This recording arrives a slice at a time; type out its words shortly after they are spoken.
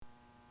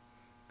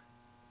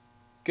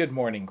Good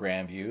morning,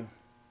 Grandview.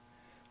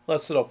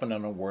 Let's open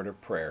in a word of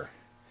prayer.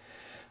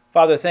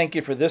 Father, thank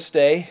you for this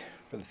day,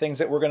 for the things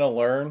that we're going to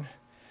learn,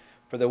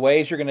 for the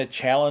ways you're going to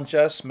challenge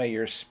us. May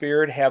your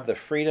Spirit have the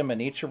freedom in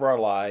each of our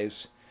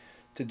lives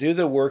to do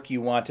the work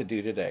you want to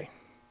do today.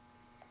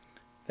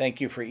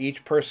 Thank you for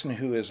each person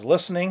who is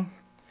listening,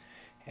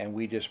 and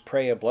we just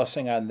pray a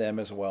blessing on them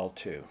as well,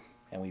 too.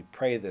 And we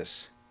pray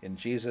this in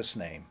Jesus'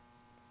 name.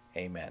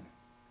 Amen.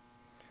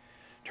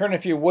 Turn,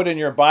 if you would, in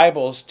your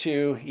Bibles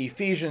to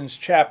Ephesians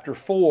chapter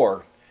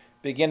 4,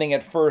 beginning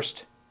at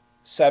verse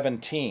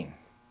 17.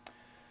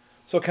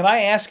 So can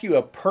I ask you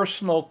a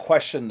personal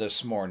question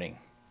this morning?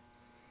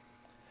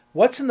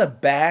 What's in the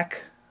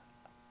back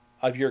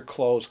of your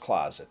clothes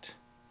closet?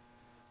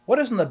 What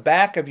is in the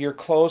back of your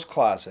clothes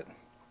closet?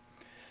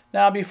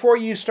 Now, before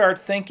you start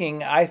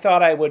thinking, I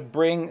thought I would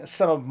bring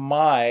some of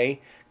my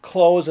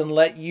clothes and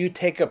let you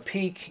take a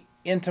peek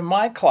into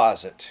my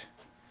closet.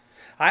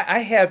 I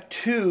have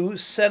two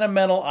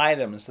sentimental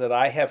items that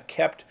I have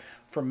kept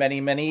for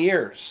many, many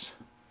years.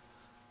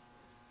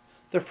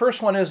 The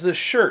first one is this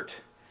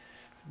shirt.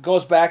 It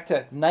goes back to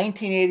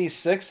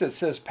 1986. It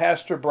says,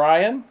 Pastor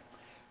Brian,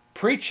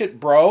 preach it,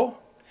 bro.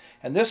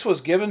 And this was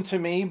given to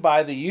me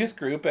by the youth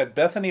group at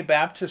Bethany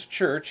Baptist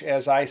Church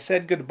as I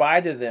said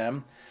goodbye to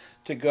them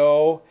to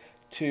go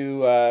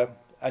to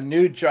a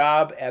new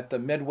job at the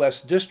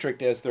Midwest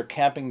District as their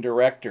camping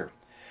director.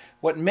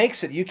 What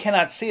makes it, you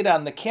cannot see it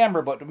on the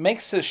camera, but what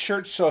makes this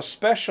shirt so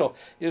special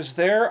is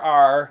there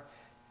are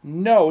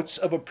notes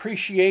of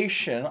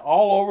appreciation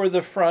all over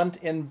the front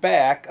and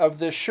back of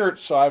this shirt.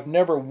 So I've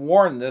never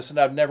worn this and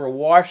I've never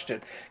washed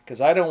it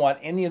because I don't want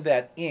any of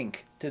that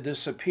ink to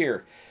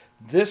disappear.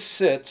 This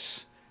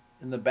sits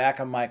in the back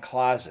of my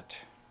closet.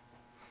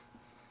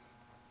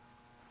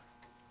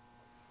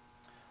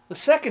 The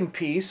second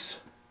piece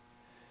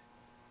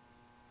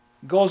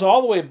goes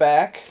all the way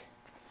back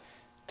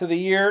to the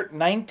year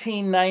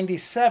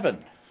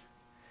 1997.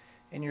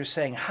 And you're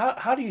saying,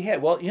 how do you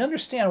have? Well, you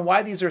understand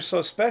why these are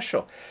so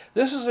special.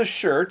 This is a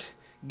shirt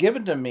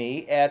given to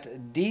me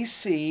at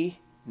DC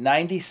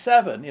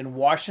 97 in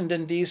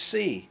Washington,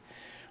 D.C.,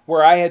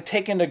 where I had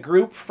taken a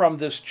group from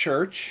this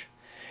church.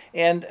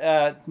 And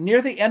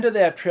near the end of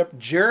that trip,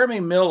 Jeremy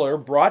Miller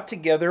brought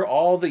together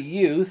all the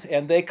youth,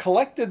 and they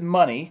collected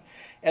money,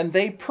 and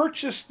they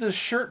purchased this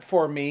shirt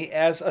for me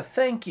as a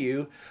thank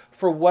you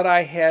for what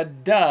I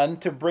had done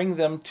to bring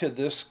them to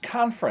this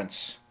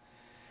conference.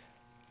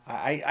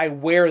 I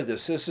wear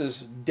this. This is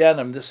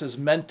denim. This is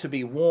meant to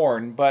be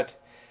worn, but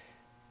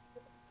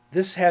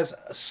this has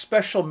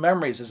special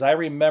memories as I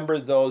remember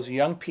those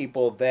young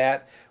people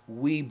that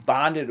we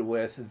bonded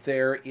with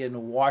there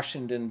in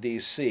Washington,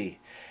 D.C.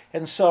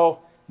 And so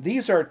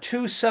these are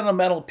two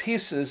sentimental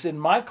pieces in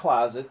my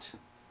closet,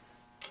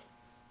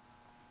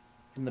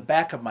 in the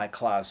back of my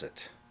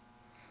closet.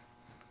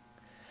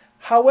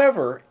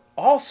 However,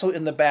 also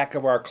in the back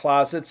of our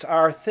closets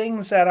are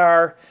things that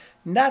are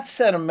not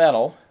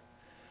sentimental.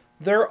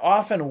 They're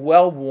often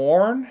well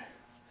worn.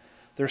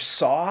 They're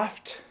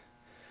soft.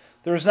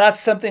 There's not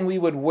something we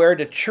would wear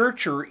to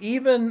church or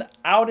even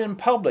out in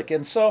public.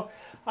 And so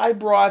I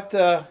brought,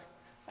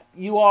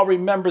 you all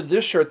remember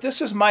this shirt.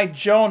 This is my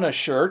Jonah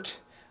shirt.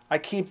 I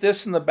keep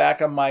this in the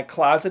back of my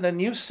closet.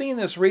 And you've seen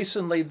this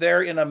recently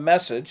there in a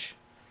message.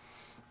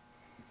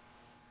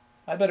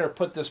 I better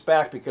put this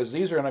back because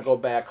these are going to go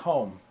back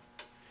home.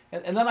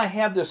 And then I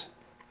have this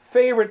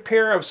favorite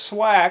pair of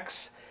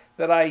slacks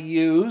that I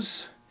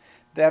use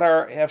that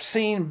have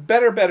seen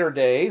better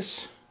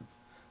days.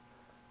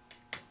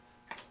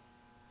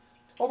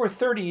 Over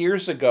 30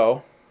 years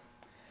ago,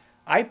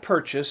 I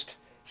purchased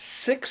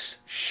 6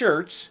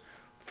 shirts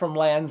from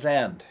Land's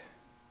End.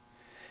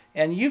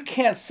 And you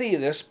can't see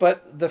this,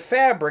 but the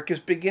fabric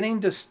is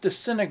beginning to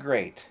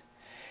disintegrate.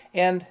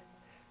 And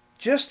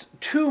just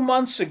 2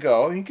 months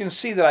ago, you can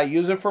see that I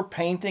use it for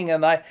painting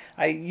and I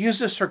use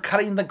this for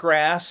cutting the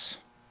grass.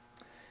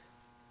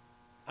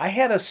 I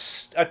had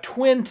a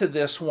twin to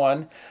this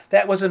one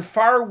that was in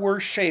far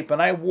worse shape,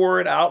 and I wore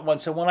it out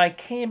once. And when I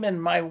came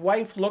in, my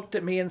wife looked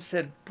at me and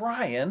said,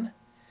 Brian,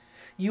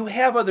 you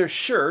have other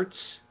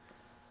shirts.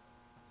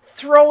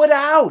 Throw it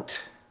out.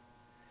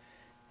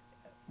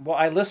 Well,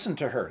 I listened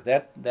to her.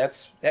 That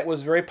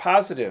was very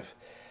positive.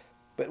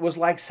 But it was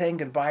like saying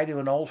goodbye to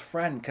an old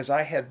friend because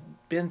I had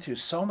been through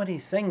so many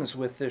things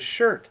with this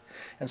shirt.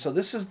 And so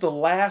this is the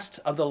last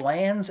of the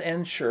Land's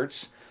End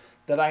shirts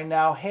that I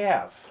now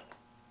have.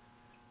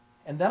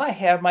 And then I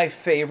have my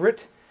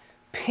favorite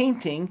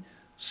painting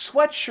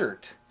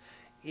sweatshirt.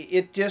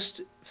 It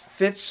just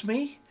fits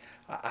me.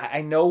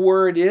 I know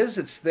where it is.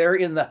 It's there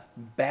in the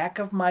back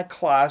of my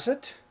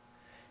closet.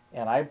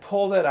 And I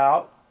pull it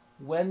out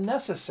when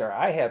necessary.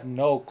 I have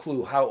no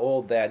clue how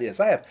old that is.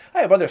 I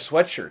have other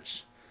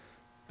sweatshirts.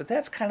 But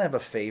that's kind of a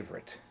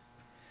favorite.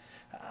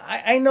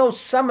 I know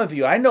some of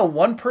you, I know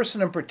one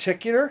person in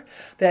particular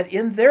that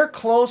in their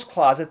clothes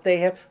closet they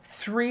have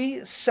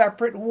 3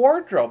 separate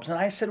wardrobes. And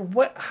I said,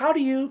 how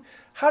do you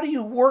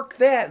work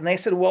that? And they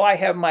said, well, I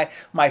have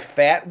my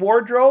fat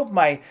wardrobe,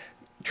 my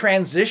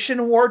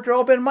transition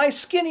wardrobe and my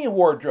skinny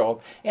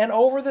wardrobe. And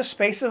over the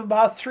space of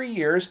about 3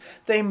 years,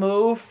 they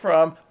move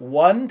from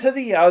one to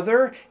the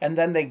other, and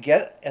then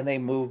they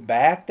move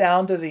back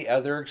down to the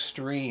other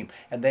extreme.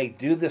 And they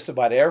do this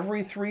about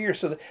every 3 years.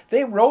 So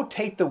they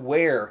rotate the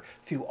wear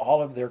through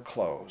all of their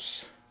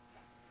clothes.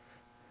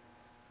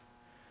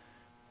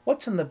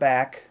 What's in the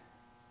back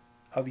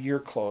of your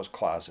clothes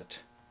closet?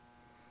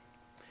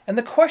 And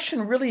the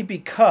question really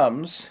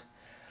becomes,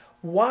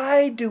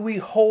 why do we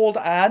hold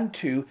on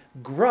to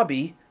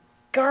grubby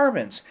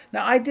garments?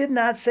 Now, I did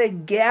not say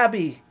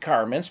Gabby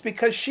garments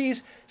because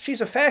she's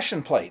a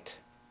fashion plate.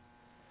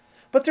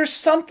 But there's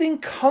something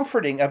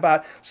comforting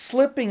about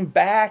slipping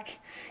back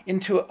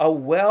into a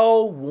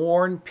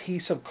well-worn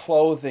piece of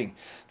clothing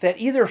that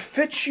either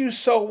fits you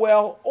so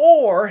well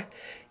or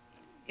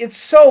it's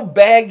so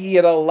baggy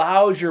it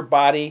allows your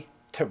body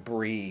to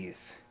breathe.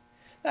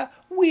 Now,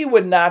 we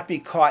would not be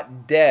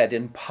caught dead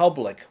in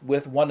public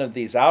with one of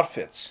these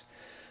outfits.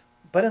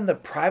 But in the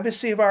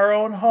privacy of our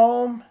own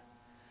home,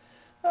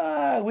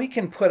 we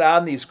can put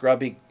on these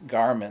grubby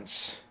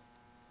garments.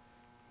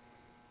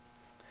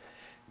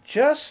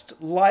 Just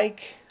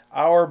like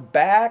our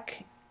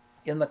back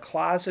in the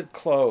closet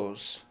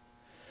clothes,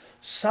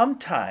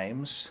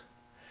 sometimes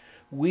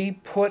we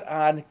put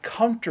on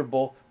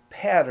comfortable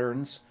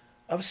patterns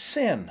of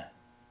sin.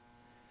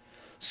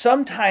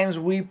 Sometimes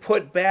we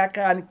put back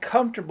on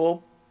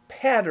comfortable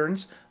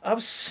patterns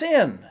of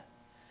sin.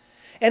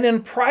 And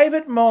in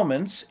private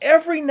moments,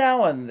 every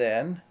now and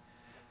then,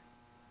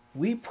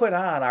 we put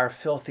on our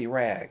filthy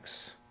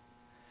rags.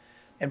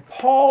 And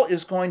Paul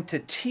is going to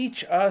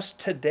teach us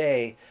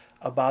today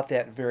about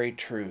that very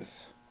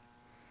truth.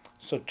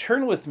 So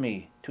turn with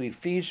me to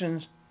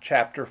Ephesians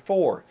chapter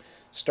 4,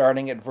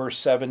 starting at verse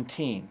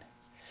 17.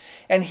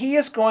 And he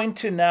is going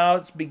to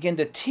now begin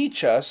to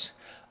teach us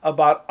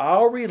about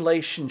our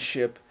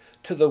relationship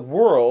to the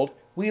world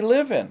we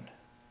live in.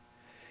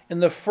 In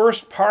the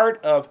first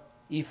part of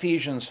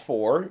Ephesians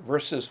 4,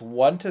 verses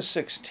 1 to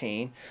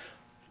 16,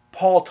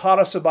 Paul taught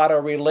us about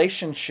our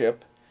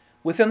relationship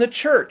within the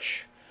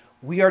church.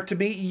 We are to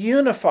be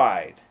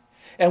unified,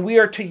 and we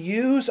are to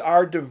use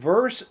our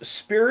diverse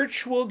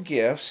spiritual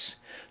gifts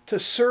to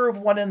serve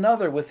one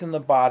another within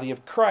the body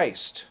of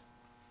Christ.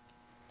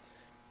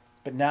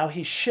 But now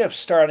he shifts,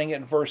 starting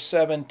at verse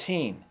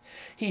 17.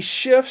 He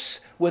shifts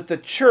with the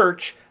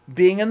church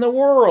being in the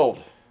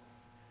world.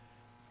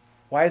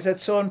 Why is that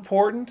so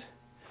important?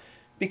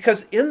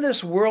 Because in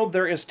this world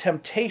there is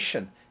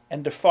temptation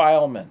and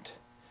defilement.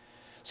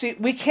 See,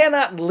 we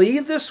cannot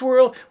leave this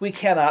world. We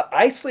cannot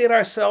isolate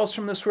ourselves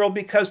from this world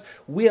because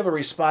we have a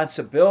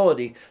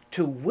responsibility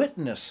to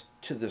witness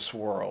to this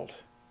world.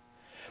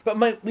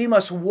 But we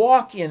must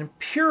walk in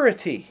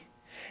purity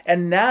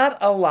and not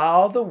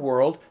allow the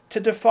world to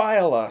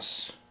defile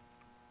us.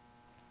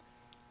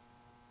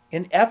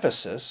 In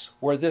Ephesus,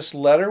 where this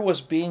letter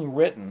was being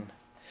written,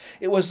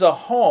 it was the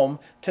home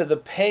to the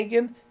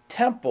pagan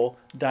temple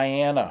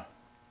Diana.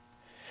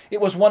 It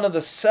was one of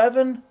the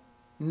 7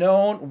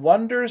 known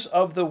wonders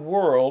of the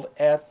world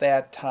at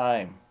that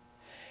time.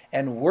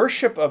 And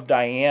worship of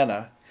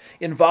Diana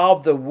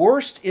involved the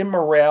worst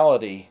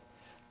immorality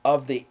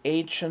of the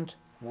ancient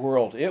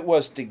world. It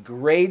was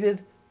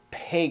degraded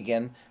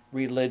pagan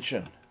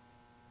religion.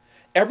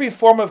 Every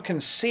form of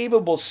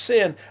conceivable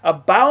sin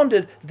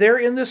abounded there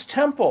in this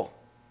temple.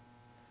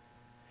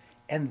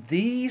 And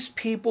these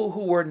people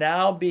who were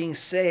now being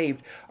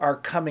saved are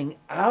coming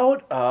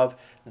out of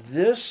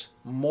this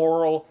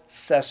moral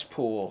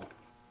cesspool.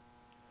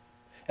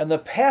 And the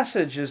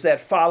passages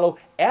that follow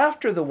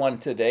after the one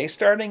today,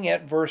 starting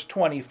at verse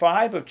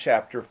 25 of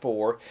chapter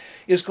 4,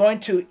 is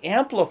going to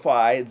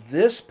amplify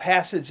this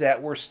passage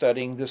that we're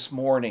studying this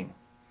morning.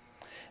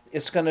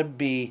 It's going to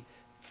be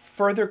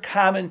further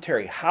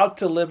commentary, how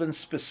to live in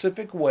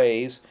specific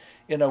ways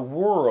in a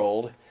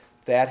world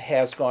that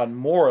has gone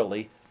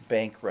morally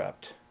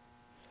bankrupt.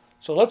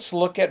 So let's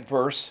look at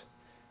verse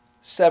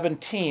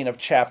 17 of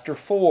chapter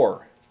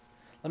 4.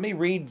 Let me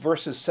read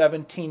verses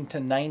 17 to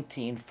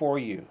 19 for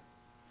you.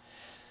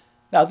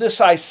 Now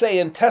this I say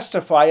and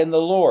testify in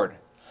the Lord,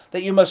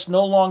 that you must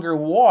no longer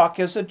walk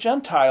as the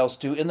Gentiles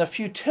do in the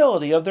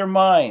futility of their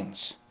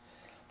minds.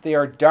 They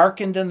are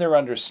darkened in their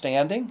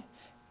understanding,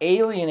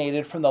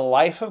 alienated from the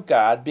life of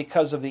God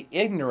because of the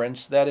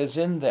ignorance that is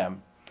in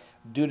them,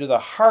 due to the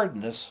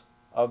hardness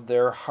of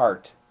their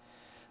heart.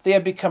 They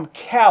have become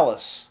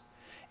callous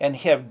and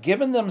have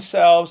given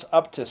themselves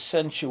up to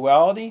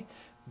sensuality,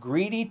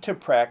 greedy to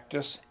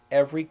practice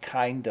every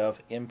kind of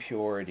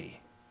impurity.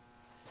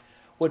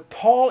 What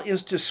Paul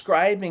is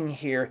describing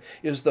here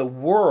is the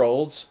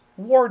world's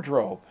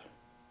wardrobe.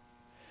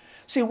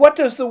 See, what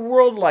does the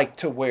world like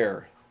to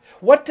wear?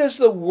 What does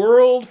the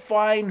world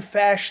find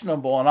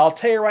fashionable? And I'll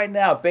tell you right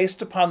now,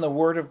 based upon the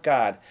Word of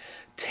God,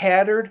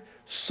 tattered,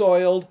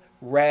 soiled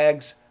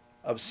rags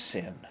of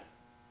sin.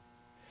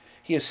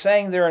 He is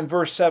saying there in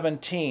verse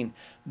 17,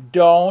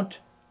 don't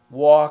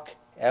walk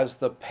as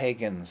the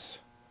pagans.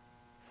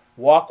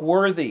 Walk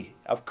worthy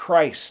of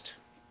Christ.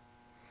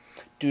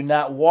 Do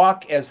not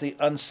walk as the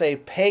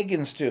unsaved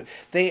pagans do.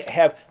 They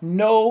have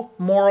no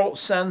moral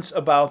sense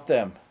about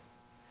them.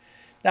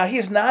 Now,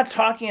 he's not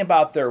talking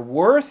about their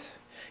worth.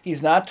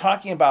 He's not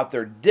talking about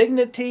their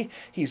dignity.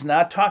 He's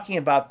not talking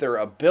about their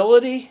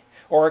ability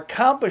or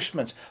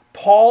accomplishments.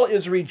 Paul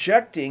is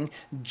rejecting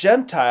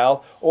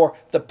Gentile or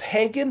the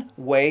pagan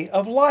way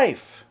of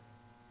life.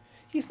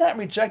 He's not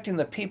rejecting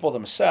the people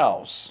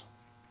themselves.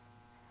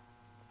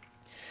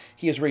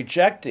 He is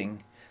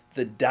rejecting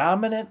the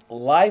dominant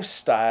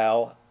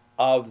lifestyle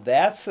of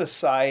that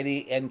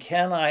society, and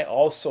can I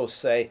also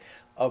say,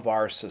 of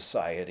our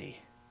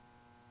society.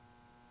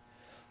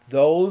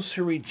 Those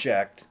who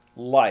reject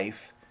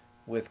life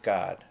with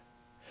God.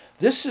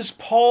 This is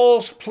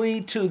Paul's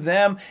plea to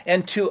them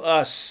and to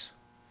us.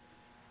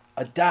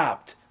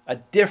 Adopt a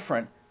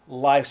different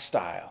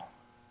lifestyle.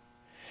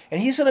 And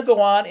he's going to go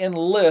on and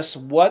list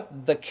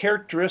what the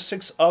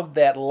characteristics of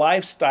that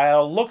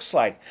lifestyle looks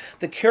like.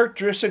 The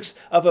characteristics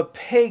of a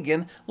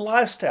pagan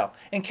lifestyle.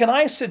 And can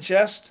I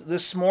suggest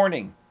this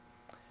morning,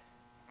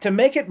 to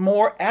make it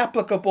more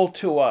applicable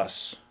to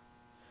us,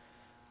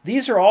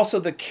 these are also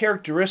the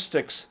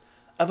characteristics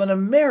of an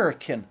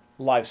American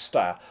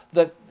lifestyle,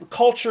 the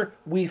culture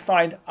we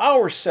find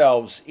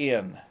ourselves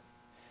in.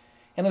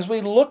 And as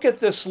we look at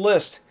this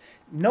list,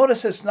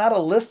 notice it's not a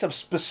list of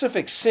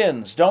specific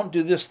sins. Don't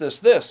do this, this,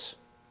 this.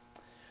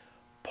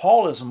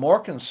 Paul is more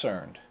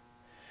concerned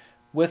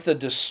with the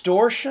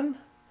distortion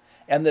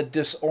and the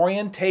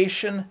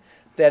disorientation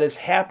that is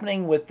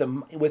happening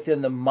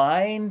within the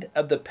mind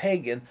of the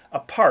pagan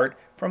apart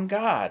from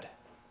God.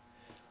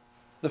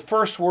 The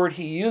first word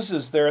he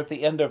uses there at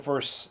the end of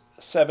verse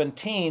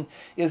 17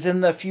 is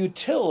in the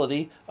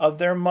futility of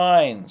their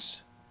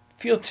minds.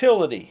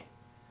 Futility.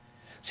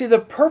 See, the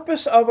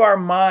purpose of our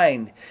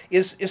mind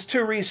is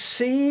to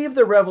receive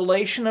the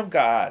revelation of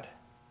God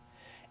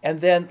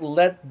and then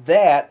let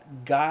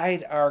that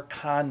guide our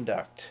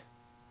conduct.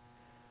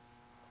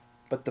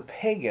 But the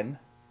pagan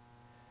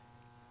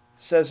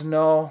says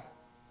no.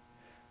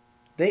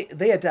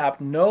 They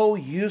adopt no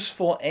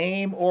useful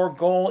aim or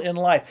goal in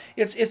life.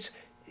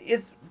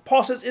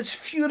 Paul says it's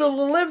futile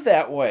to live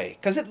that way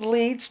because it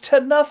leads to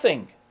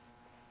nothing.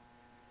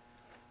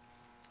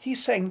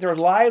 He's saying their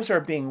lives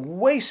are being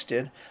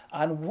wasted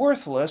on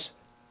worthless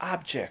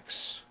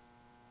objects.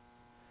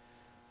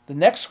 The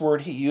next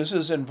word he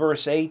uses in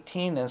verse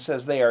 18 and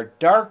says they are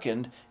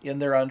darkened in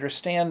their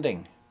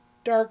understanding.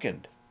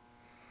 Darkened.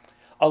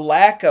 A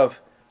lack of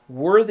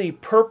worthy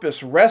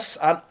purpose rests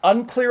on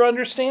unclear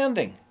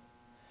understanding.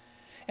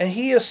 And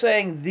he is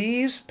saying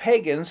these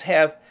pagans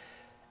have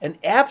an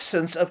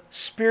absence of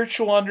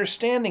spiritual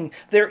understanding.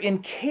 They're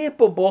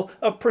incapable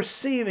of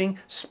perceiving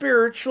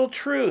spiritual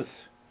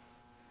truth.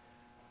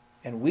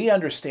 And we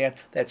understand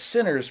that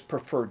sinners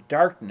prefer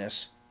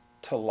darkness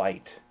to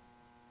light.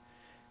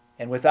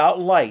 And without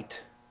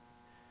light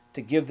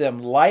to give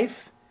them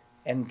life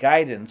and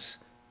guidance,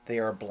 they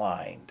are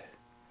blind.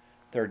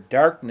 Their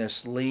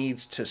darkness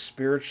leads to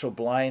spiritual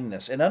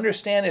blindness. And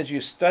understand as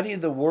you study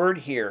the word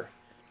here,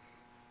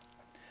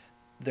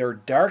 their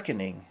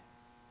darkening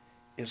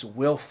is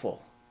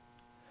willful.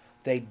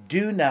 They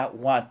do not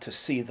want to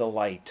see the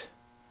light.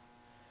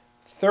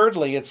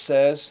 Thirdly, it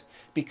says,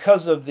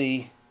 because of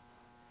the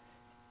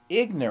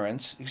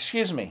alienated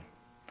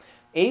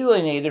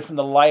from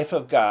the life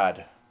of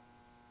God.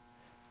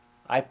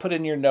 I put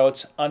in your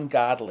notes,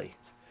 ungodly.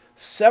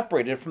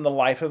 Separated from the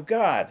life of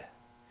God.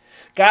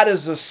 God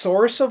is the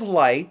source of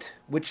light,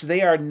 which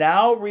they are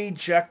now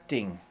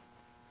rejecting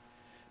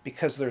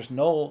because there's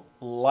no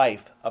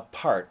life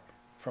apart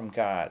from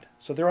God.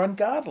 So they're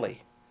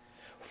ungodly.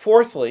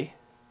 Fourthly,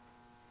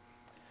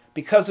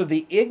 because of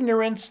the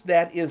ignorance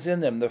that is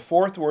in them. The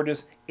fourth word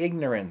is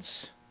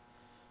ignorance.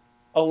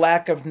 A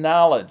lack of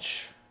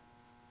knowledge.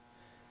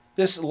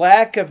 This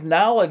lack of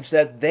knowledge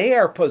that they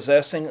are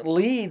possessing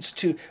leads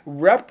to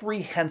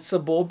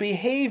reprehensible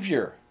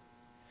behavior.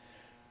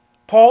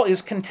 Paul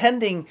is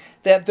contending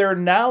that their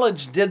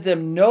knowledge did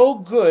them no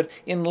good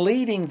in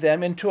leading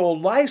them into a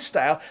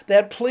lifestyle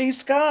that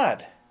pleased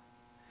God.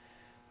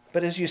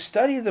 But as you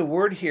study the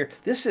word here,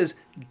 this is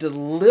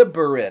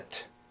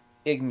deliberate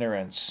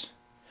ignorance.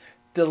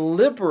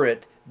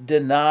 Deliberate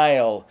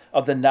denial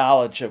of the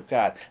knowledge of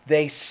God.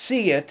 They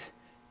see it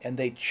and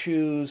they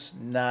choose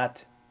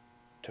not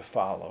to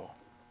follow.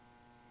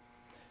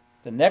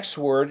 The next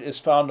word is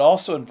found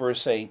also in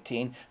verse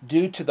 18,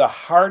 due to the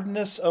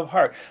hardness of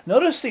heart.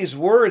 Notice these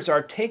words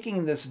are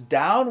taking this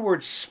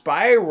downward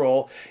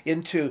spiral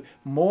into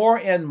more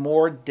and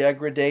more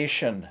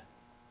degradation.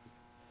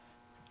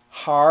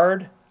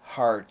 Hard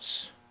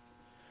hearts,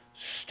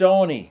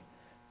 stony,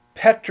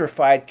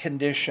 petrified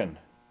condition.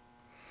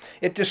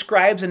 It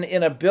describes an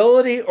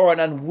inability or an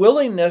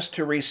unwillingness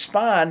to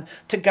respond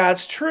to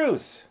God's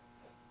truth.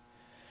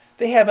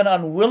 They have an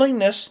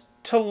unwillingness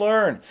to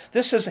learn.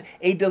 This is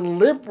a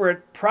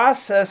deliberate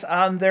process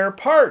on their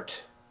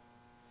part.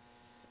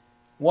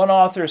 One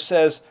author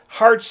says,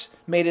 hearts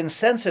made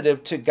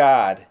insensitive to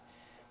God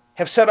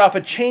have set off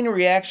a chain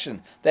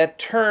reaction that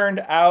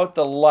turned out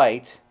the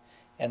light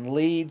and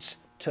leads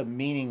to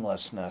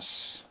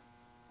meaninglessness.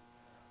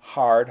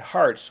 Hard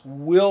hearts,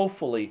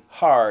 willfully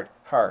hard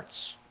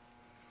hearts.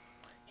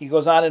 He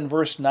goes on in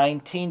verse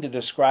 19 to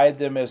describe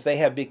them as they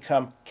have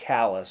become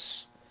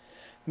callous.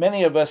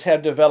 Many of us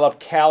have developed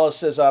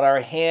calluses on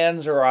our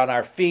hands or on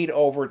our feet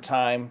over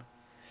time.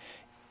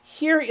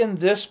 Here in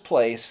this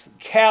place,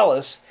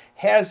 callous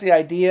has the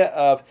idea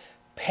of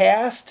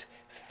past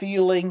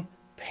feeling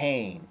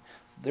pain.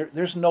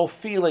 There's no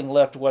feeling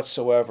left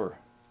whatsoever.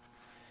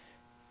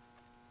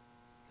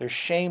 They're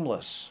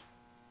shameless.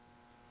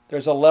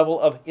 There's a level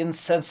of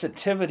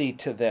insensitivity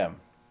to them.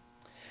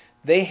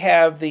 They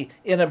have the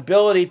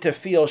inability to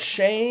feel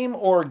shame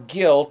or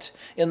guilt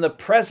in the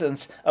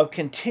presence of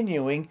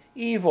continuing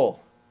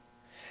evil.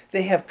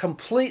 They have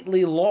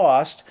completely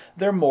lost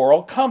their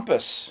moral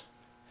compass.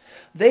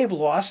 They've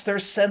lost their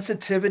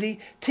sensitivity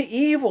to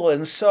evil,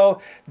 and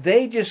so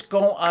they just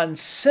go on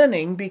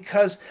sinning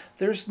because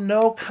there's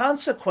no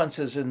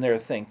consequences in their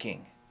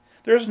thinking.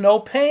 There's no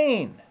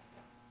pain.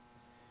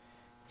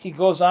 He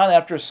goes on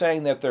after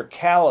saying that they're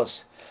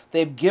callous.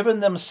 They've given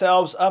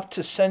themselves up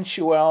to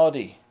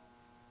sensuality.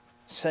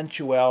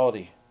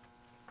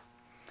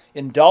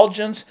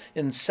 Indulgence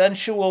in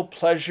sensual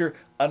pleasure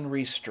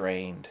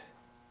unrestrained.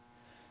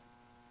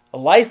 A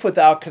life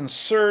without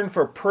concern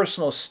for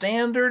personal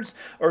standards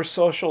or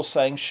social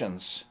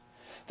sanctions.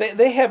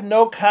 They have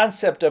no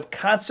concept of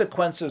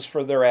consequences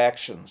for their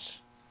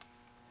actions.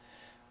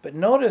 But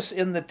notice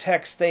in the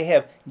text they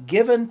have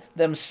given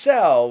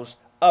themselves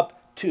up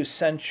to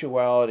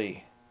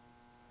sensuality.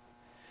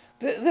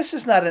 This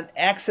is not an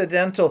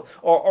accidental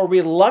or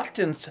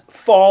reluctant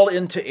fall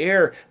into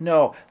error.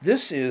 No,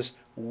 this is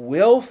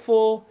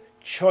willful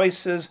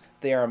choices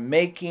they are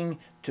making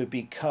to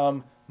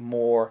become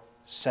more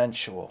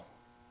sensual.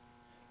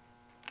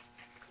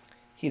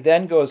 He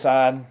then goes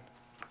on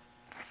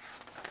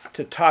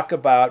to talk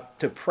about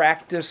to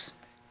practice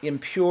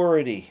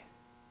impurity.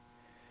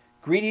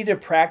 Greedy to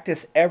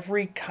practice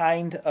every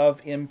kind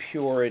of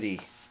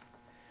impurity.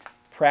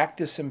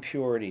 Practice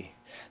impurity.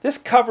 This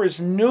covers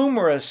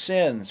numerous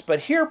sins,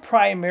 but here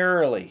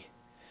primarily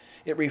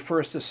it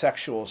refers to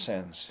sexual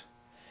sins.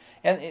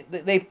 And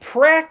they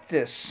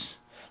practice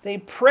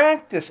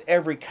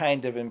every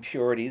kind of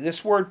impurity.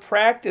 This word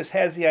practice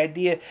has the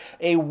idea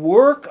a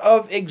work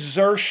of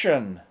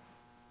exertion.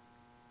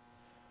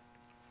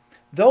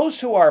 Those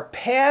who are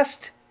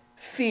past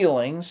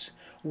feelings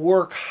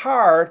work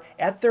hard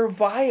at their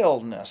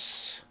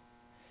vileness.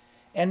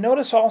 And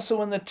notice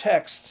also in the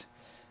text,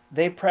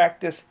 they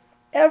practice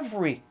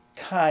every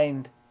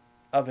kind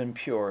of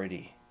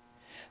impurity.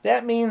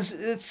 That means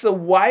it's the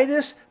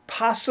widest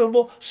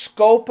possible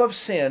scope of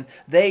sin.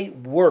 They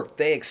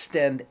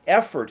extend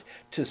effort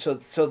so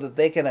that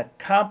they can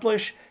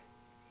accomplish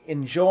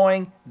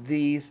enjoying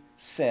these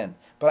sin.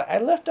 But I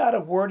left out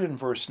a word in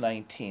verse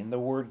 19, the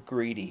word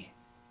greedy.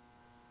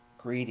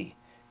 Greedy.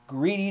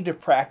 Greedy to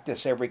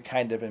practice every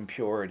kind of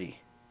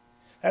impurity.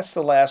 That's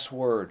the last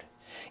word.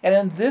 And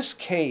in this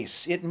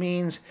case, it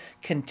means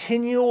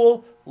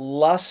continual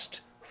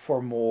lust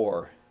for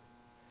more.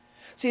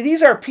 See,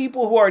 these are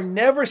people who are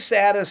never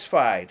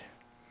satisfied.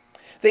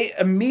 They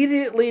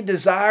immediately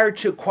desire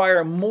to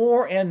acquire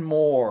more and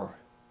more.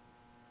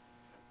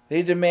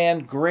 They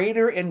demand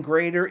greater and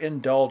greater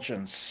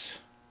indulgence.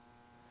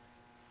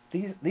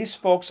 These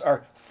folks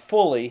are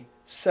fully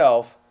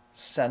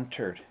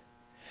self-centered.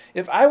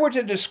 If I were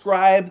to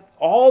describe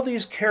all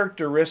these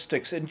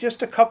characteristics in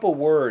just a couple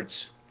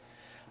words,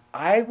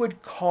 I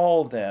would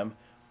call them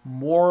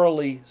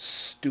morally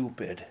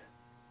stupid.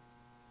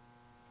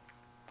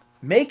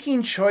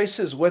 Making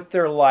choices with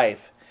their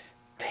life,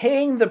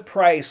 paying the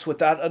price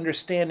without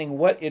understanding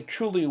what it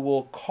truly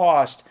will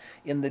cost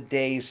in the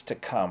days to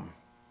come.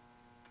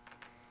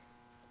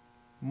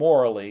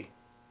 Morally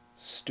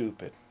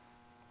stupid.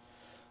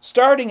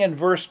 Starting in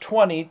verse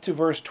 20 to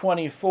verse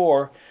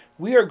 24,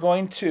 we are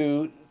going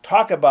to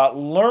talk about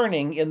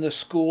learning in the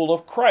school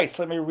of Christ.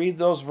 Let me read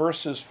those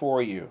verses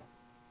for you.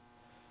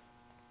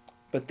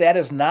 But that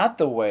is not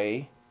the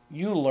way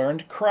you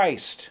learned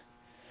Christ,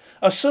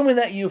 assuming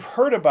that you've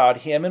heard about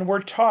him and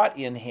were taught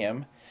in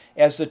him,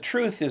 as the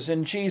truth is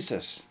in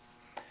Jesus.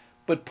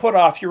 But put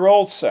off your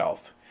old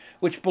self,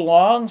 which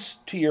belongs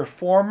to your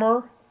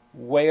former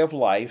way of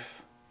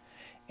life,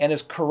 and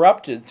is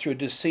corrupted through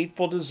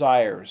deceitful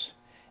desires,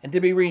 and to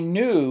be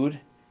renewed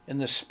in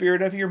the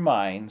spirit of your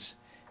minds,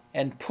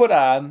 and put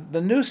on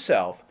the new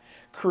self,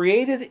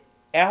 created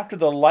after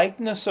the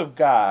likeness of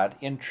God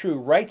in true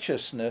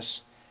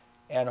righteousness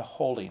and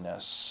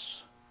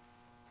holiness.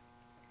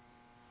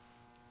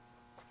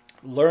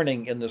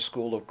 Learning in the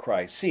school of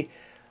Christ. See,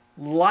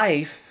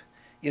 life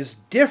is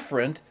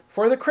different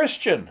for the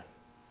Christian.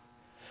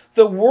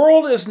 The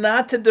world is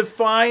not to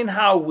define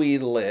how we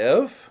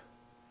live.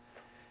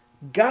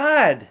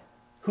 God,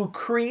 who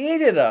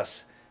created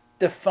us,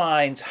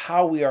 defines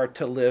how we are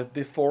to live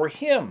before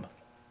him.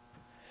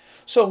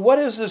 So what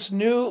does this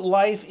new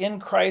life in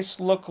Christ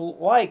look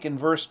like in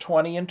verse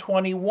 20 and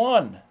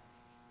 21?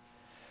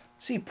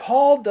 See,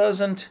 Paul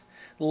doesn't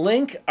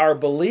link our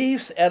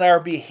beliefs and our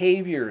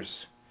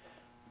behaviors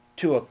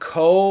to a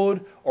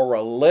code or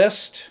a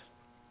list.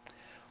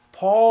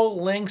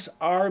 Paul links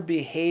our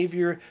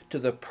behavior to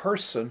the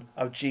person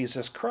of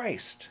Jesus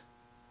Christ.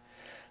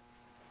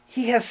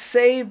 He has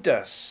saved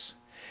us.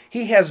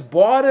 He has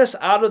bought us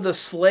out of the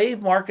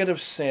slave market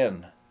of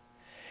sin.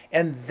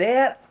 And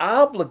that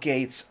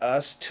obligates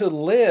us to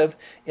live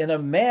in a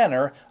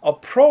manner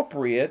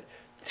appropriate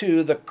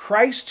to the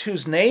Christ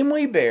whose name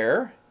we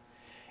bear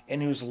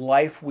and whose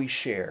life we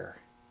share.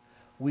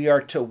 We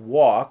are to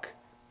walk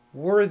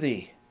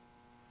worthy.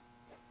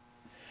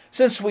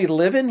 Since we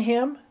live in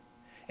him,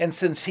 and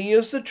since he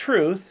is the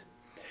truth,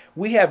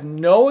 we have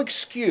no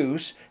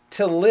excuse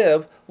to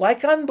live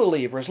like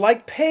unbelievers,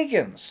 like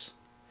pagans.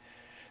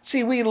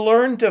 See, we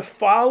learn to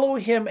follow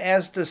him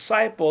as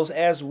disciples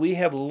as we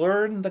have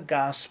learned the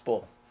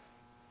gospel.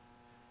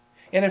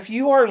 And if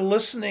you are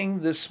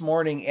listening this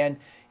morning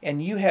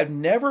and you have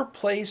never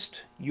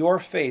placed your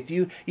faith,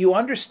 you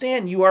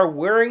understand you are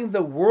wearing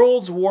the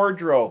world's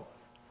wardrobe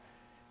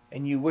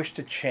and you wish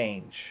to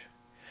change.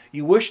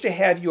 You wish to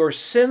have your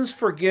sins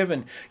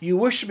forgiven. You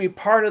wish to be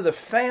part of the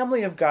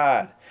family of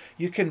God.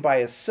 You can, by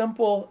a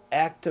simple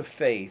act of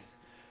faith,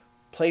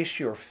 place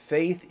your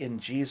faith in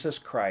Jesus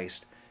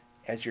Christ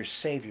as your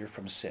Savior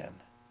from sin.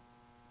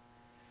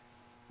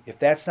 If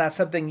that's not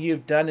something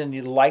you've done and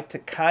you'd like to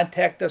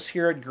contact us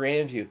here at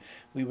Grandview,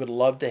 we would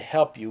love to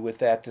help you with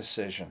that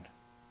decision.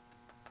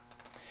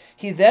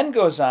 He then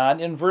goes on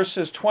in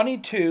verses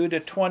 22 to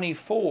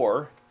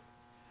 24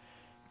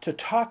 to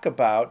talk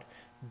about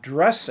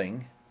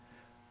dressing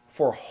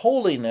for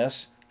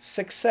holiness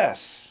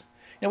success.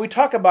 And we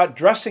talk about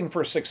dressing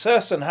for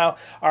success and how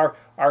our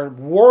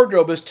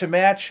wardrobe is to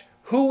match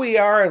who we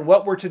are and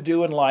what we're to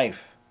do in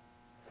life.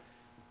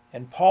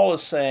 And Paul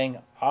is saying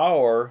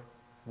our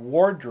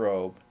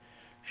wardrobe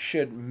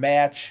should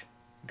match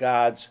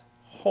God's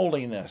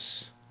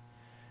holiness,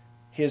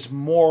 his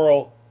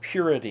moral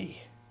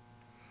purity.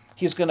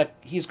 He's going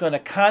to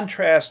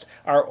contrast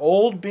our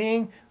old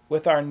being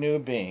with our new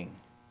being.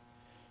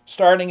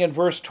 Starting in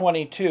verse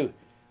 22,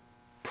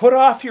 put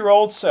off your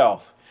old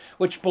self,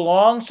 which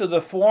belongs to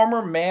the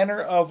former manner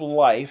of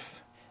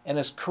life and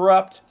is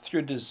corrupt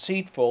through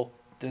deceitful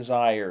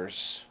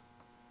desires.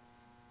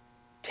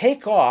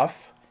 Take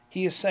off,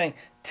 he is saying,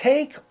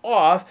 take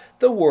off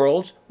the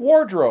world's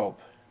wardrobe.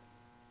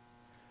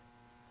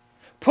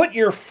 Put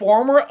your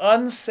former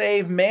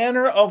unsaved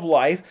manner of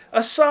life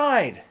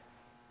aside.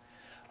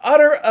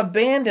 Utter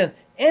abandon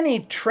any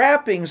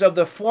trappings of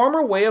the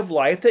former way of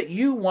life that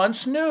you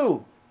once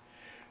knew.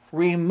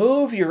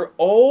 Remove your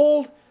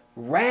old,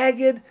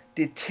 ragged,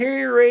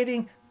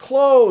 deteriorating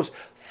clothes.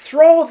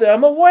 Throw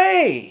them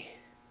away.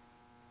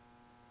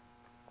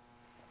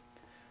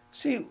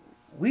 See,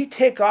 we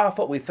take off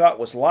what we thought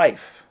was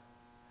life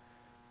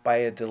by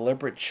a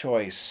deliberate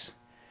choice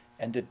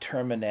and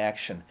determined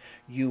action.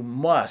 You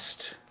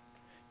must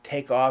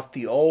take off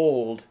the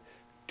old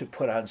to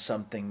put on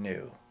something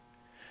new.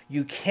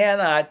 You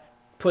cannot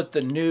put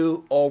the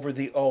new over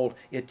the old.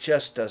 It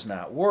just does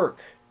not work.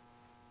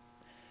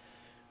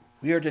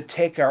 We are to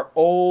take our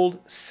old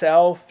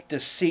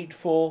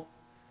self-deceitful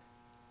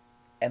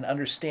and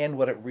understand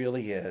what it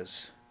really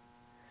is.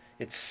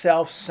 It's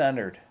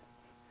self-centered.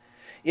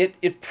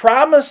 It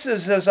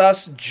promises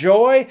us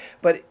joy,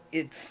 but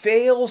it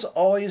fails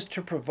always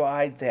to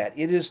provide that.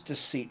 It is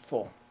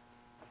deceitful.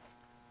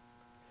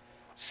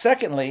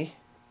 Secondly,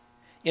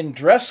 in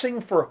dressing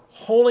for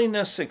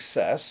holiness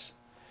success,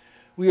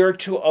 we are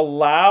to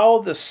allow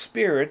the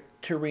Spirit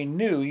to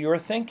renew your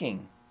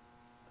thinking.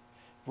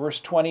 Verse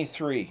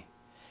 23,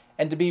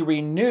 and to be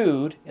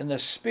renewed in the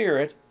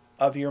spirit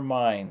of your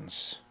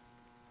minds.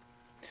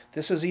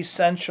 This is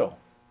essential.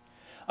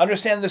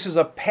 Understand this is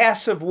a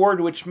passive word,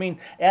 which means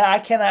I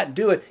cannot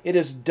do it. It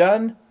is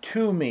done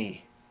to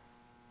me.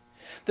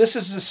 This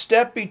is the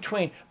step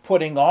between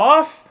putting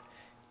off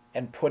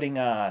and putting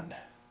on.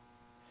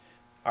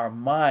 Our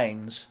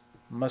minds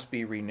must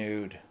be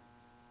renewed.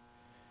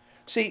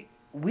 See,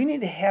 we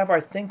need to have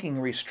our thinking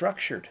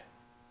restructured.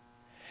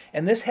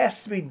 And this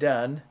has to be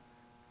done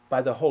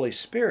by the Holy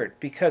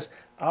Spirit because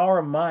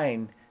our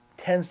mind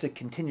tends to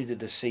continue to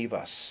deceive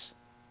us.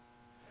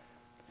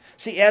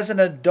 See, as an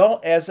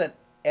adult, as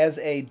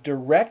a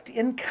direct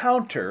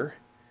encounter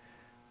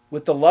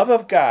with the love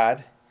of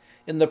God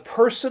in the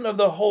person of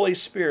the Holy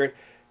Spirit,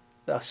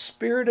 the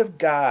Spirit of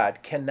God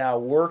can now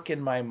work in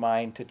my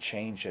mind to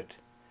change it.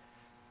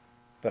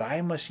 But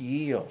I must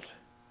yield.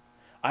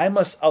 I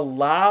must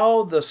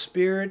allow the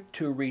Spirit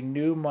to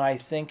renew my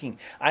thinking.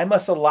 I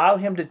must allow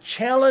Him to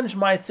challenge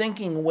my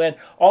thinking when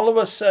all of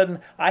a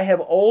sudden I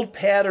have old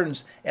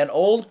patterns and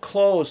old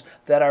clothes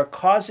that are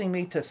causing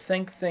me to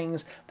think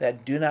things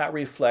that do not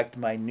reflect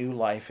my new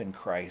life in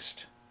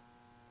Christ.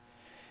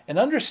 And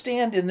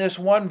understand in this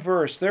one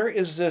verse, there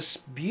is this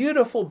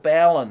beautiful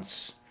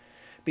balance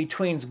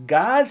between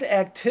God's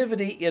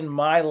activity in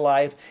my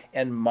life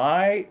and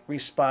my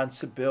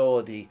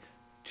responsibility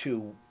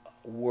to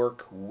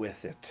work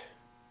with it.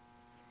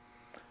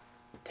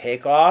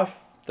 Take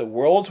off the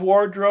world's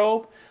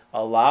wardrobe,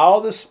 allow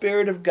the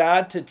Spirit of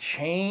God to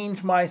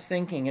change my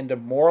thinking into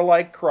more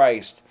like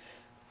Christ,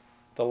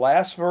 The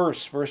last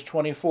verse, verse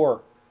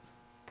 24,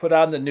 put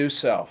on the new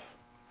self,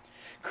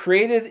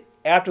 created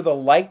after the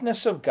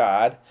likeness of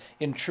God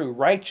in true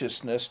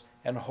righteousness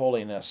and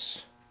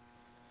holiness.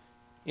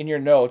 In your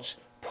notes,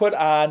 put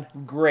on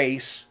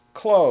grace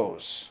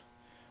clothes.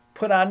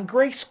 Put on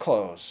grace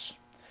clothes.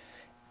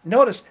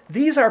 Notice,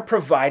 these are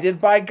provided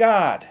by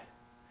God.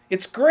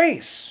 It's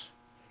grace.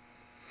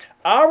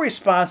 Our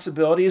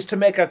responsibility is to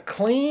make a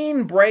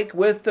clean break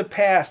with the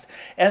past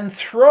and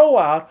throw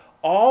out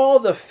all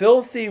the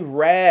filthy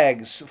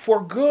rags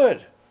for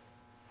good.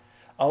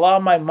 Allow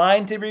my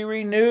mind to be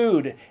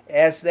renewed.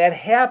 As that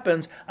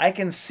happens, I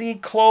can see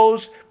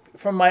clothes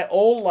from my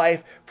old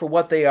life for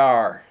what they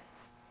are.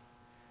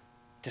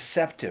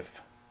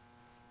 Deceptive,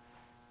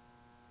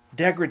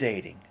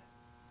 degrading,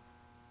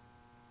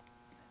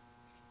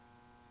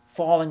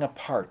 falling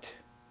apart.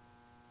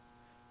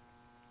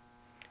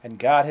 And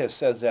God has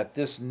said that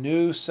this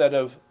new set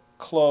of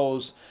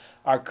clothes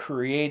are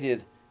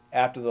created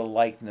after the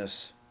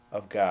likeness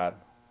of God.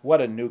 What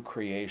a new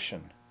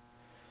creation.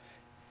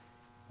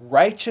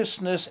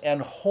 Righteousness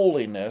and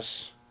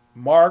holiness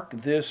mark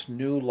this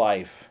new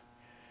life,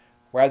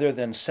 rather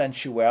than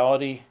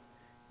sensuality,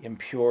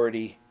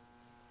 impurity,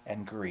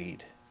 and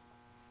greed.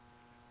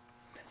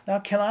 Now,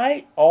 can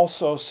I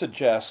also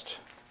suggest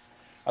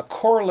a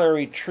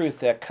corollary truth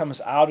that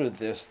comes out of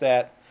this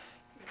that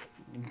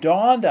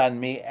dawned on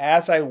me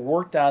as I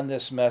worked on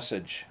this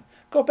message?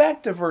 Go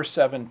back to verse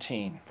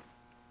 17.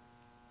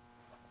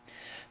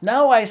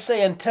 Now I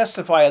say and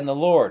testify in the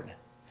Lord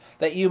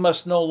that you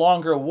must no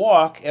longer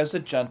walk as the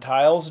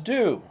Gentiles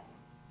do.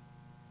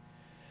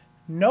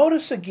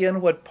 Notice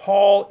again what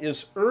Paul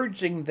is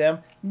urging them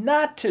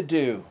not to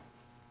do.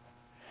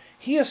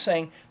 He is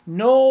saying,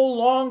 no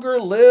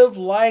longer live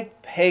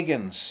like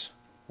pagans.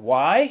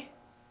 Why?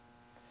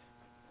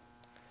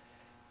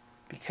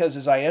 Because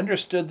as I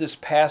understood this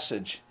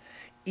passage,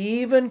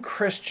 even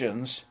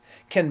Christians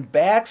can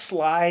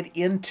backslide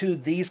into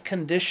these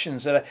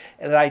conditions that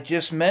I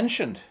just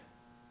mentioned.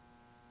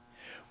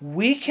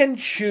 We can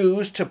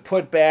choose to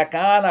put back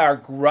on our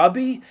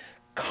grubby,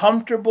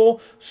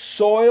 comfortable,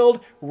 soiled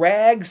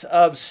rags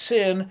of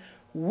sin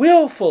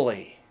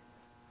willfully.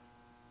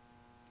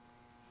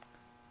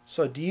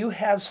 So do you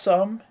have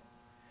some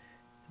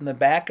in the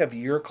back of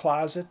your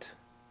closet?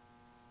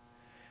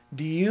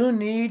 Do you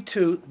need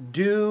to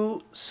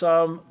do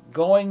some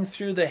going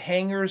through the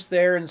hangers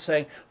there and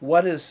saying,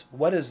 what is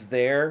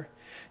there?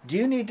 Do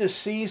you need to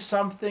see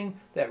something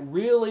that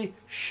really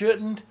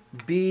shouldn't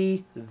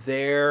be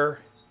there?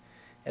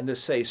 And to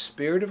say,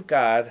 Spirit of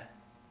God,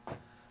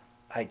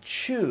 I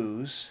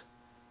choose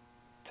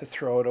to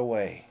throw it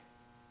away.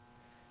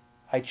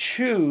 I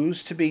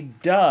choose to be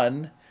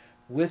done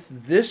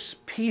with this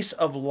piece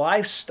of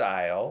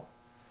lifestyle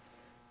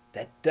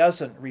that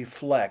doesn't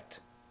reflect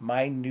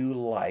my new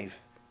life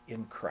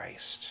in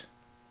Christ.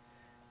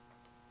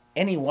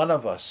 Any one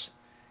of us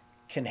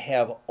can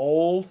have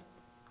old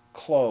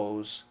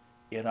clothes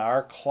in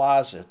our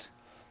closet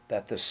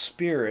that the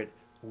Spirit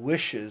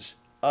wishes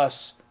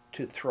us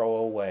to throw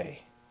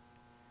away.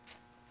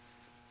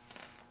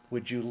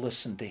 Would you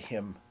listen to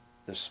Him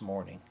this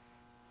morning?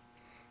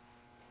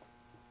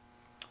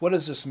 What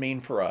does this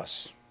mean for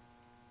us?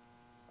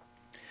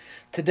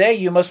 Today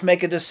you must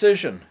make a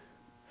decision.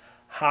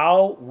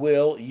 How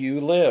will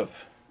you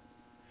live?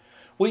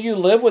 Will you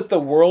live with the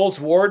world's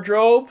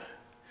wardrobe?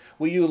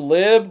 Will you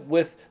live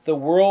with the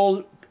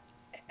world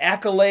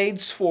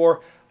accolades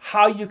for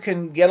how you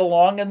can get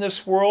along in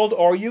this world?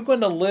 Or are you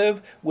going to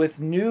live with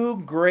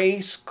new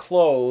grace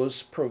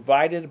clothes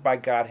provided by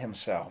God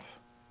Himself?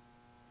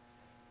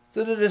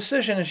 So the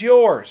decision is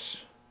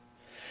yours.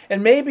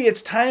 And maybe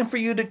it's time for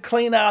you to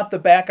clean out the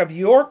back of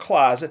your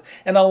closet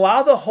and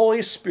allow the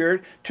Holy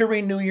Spirit to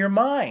renew your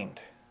mind.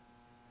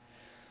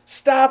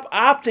 Stop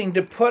opting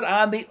to put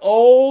on the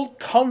old,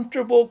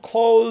 comfortable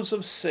clothes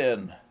of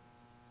sin.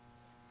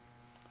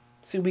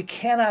 See, we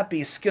cannot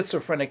be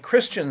schizophrenic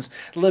Christians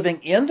living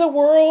in the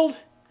world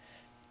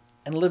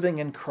and living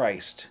in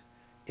Christ.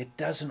 It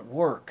doesn't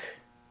work.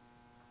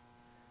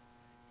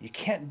 You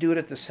can't do it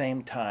at the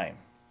same time.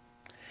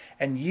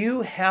 And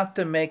you have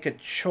to make a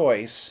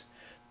choice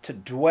to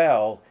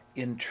dwell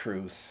in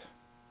truth.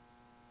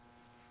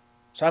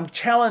 So I'm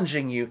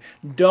challenging you,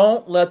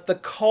 don't let the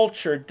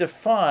culture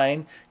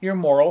define your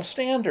moral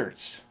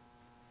standards.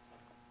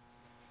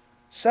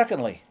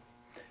 Secondly,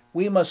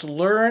 we must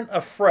learn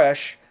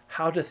afresh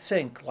how to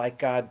think like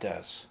God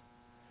does.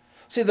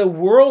 See, the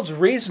world's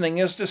reasoning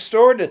is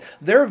distorted.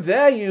 Their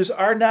values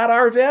are not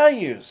our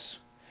values.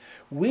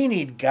 We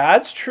need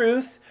God's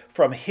truth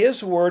from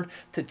His Word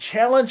to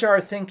challenge our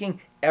thinking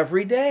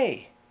every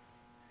day.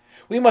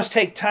 We must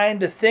take time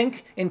to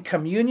think in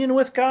communion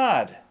with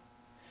God,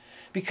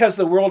 because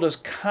the world is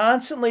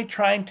constantly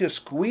trying to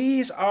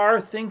squeeze our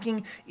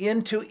thinking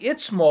into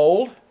its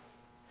mold.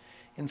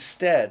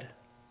 Instead,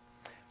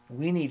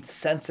 we need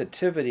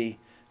sensitivity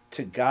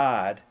to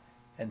God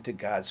and to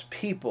God's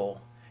people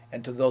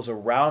and to those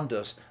around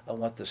us on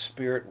what the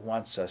Spirit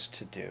wants us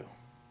to do.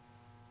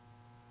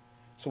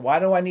 So why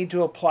do I need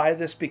to apply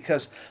this?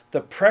 Because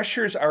the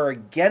pressures are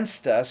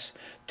against us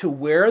to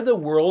wear the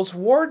world's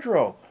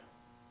wardrobe.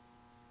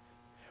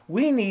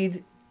 We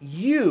need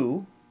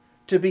you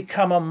to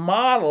become a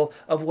model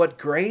of what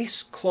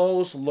grace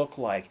clothes look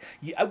like.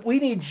 We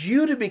need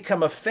you to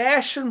become a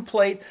fashion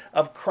plate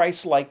of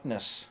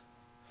Christ-likeness.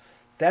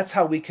 That's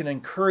how we can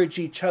encourage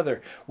each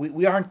other.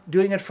 We aren't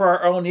doing it for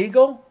our own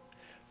ego.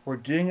 We're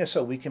doing it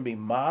so we can be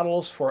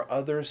models for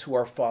others who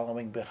are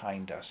following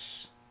behind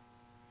us.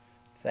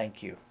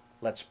 Thank you.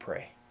 Let's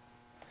pray.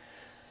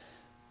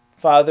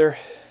 Father,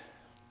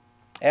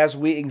 as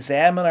we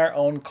examine our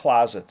own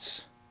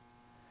closets,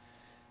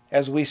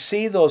 as we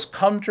see those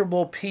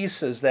comfortable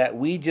pieces that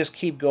we just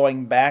keep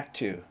going back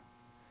to,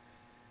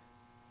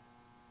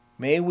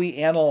 may we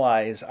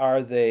analyze,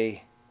 are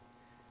they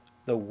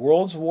the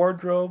world's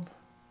wardrobe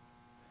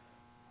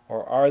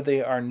or are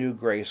they our new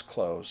grace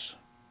clothes?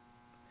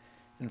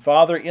 And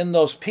Father, in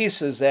those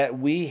pieces that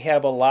we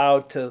have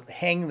allowed to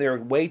hang there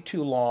way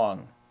too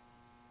long,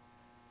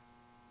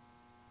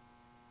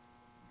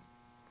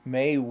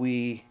 may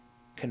we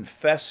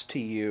confess to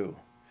you.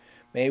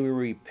 May we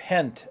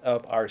repent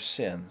of our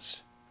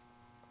sins.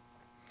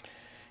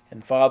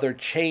 And Father,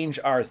 change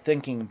our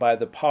thinking by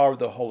the power of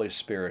the Holy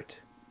Spirit.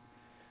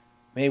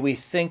 May we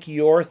think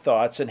your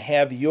thoughts and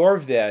have your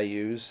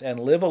values and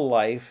live a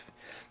life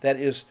that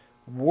is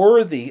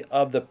worthy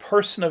of the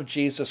person of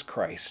Jesus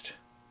Christ.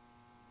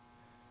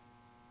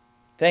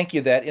 Thank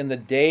you that in the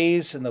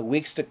days and the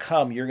weeks to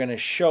come, you're going to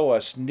show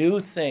us new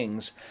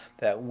things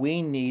that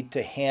we need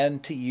to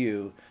hand to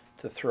you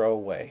to throw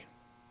away.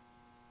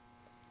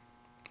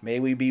 May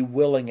we be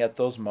willing at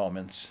those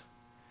moments,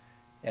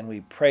 and we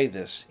pray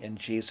this in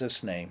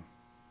Jesus' name.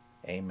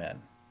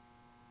 Amen.